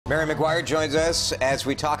Mary McGuire joins us as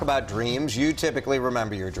we talk about dreams. You typically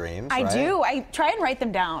remember your dreams, I right? do. I try and write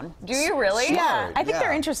them down. Do you really? Yeah, I think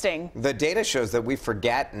they're interesting. The data shows that we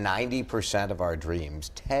forget 90% of our dreams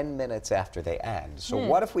 10 minutes after they end. So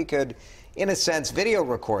what if we could, in a sense, video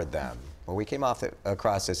record them? Well, we came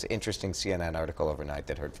across this interesting CNN article overnight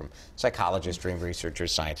that heard from psychologists, dream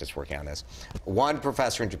researchers, scientists working on this. One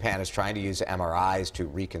professor in Japan is trying to use MRIs to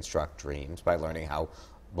reconstruct dreams by learning how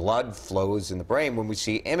blood flows in the brain when we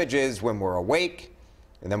see images when we're awake,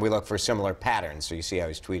 and then we look for similar patterns. So you see how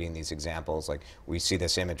he's tweeting these examples, like we see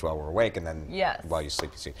this image while we're awake, and then while you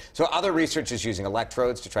sleep, you see. So other research is using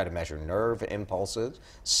electrodes to try to measure nerve impulses.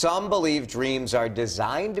 Some believe dreams are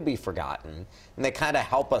designed to be forgotten, and they kind of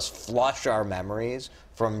help us flush our memories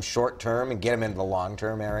from short-term and get them into the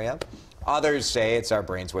long-term area. Others say it's our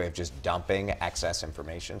brain's way of just dumping excess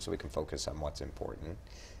information so we can focus on what's important.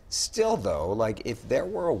 Still, though, like, if there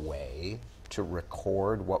were a way to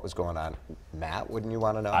record what was going on, Matt, wouldn't you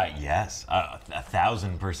want to know? Yes,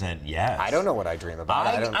 1,000% yes. I don't know what I dream about.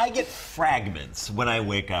 I get fragments when I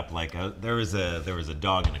wake up, like there was a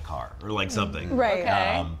dog in a car or like something. Right.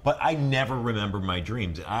 Okay. But I never remember my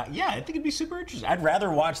dreams. Yeah, I think it'd be super interesting. I'd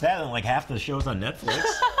rather watch that than like half the shows on Netflix.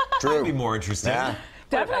 True. That'd be more interesting. Yeah.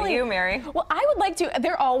 Definitely. What about you, Mary? Well, I would like to.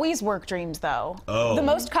 They're always work dreams, though. Oh. The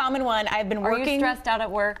most common one, I've been working. Are you stressed out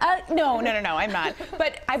at work? No, I'm not.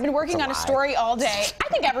 But I've been working on a story all day. I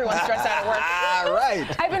think everyone's stressed out at work. Right.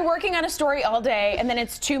 I've been working on a story all day, and then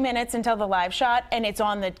it's 2 minutes until the live shot, and it's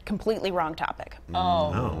on the completely wrong topic.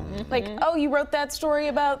 Oh. Like, oh, you wrote that story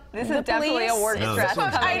about This the is definitely police? a work No, stress this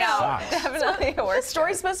one's coming out. sucks. Definitely a work The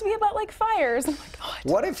story's supposed to be about, like, fires. I'm like, oh,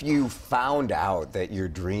 What if you found out that your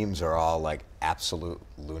dreams are all like absolute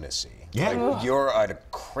lunacy? Yeah. Like, you're a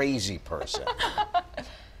crazy person.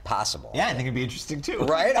 Possible. Yeah, I think it'd be interesting too.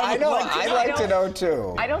 Right? I know. I'd like to know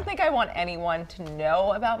too. I don't think I want anyone to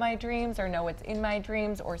know about my dreams or know what's in my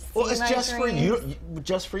dreams or see Well, it's my just for dreams. you.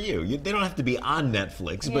 Just for you. They don't have to be on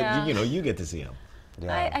Netflix, Yeah. but you get to see them.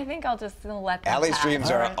 Yeah. I think I'll just let them Allie's pass. dreams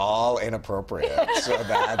are all inappropriate, so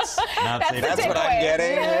that's Not safe. that's what I'm takeaway.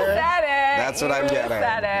 getting You here. said it. That's what I'm You getting.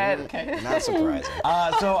 said it. Okay. Not surprising.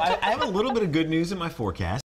 So I have a little bit of good news in my forecast.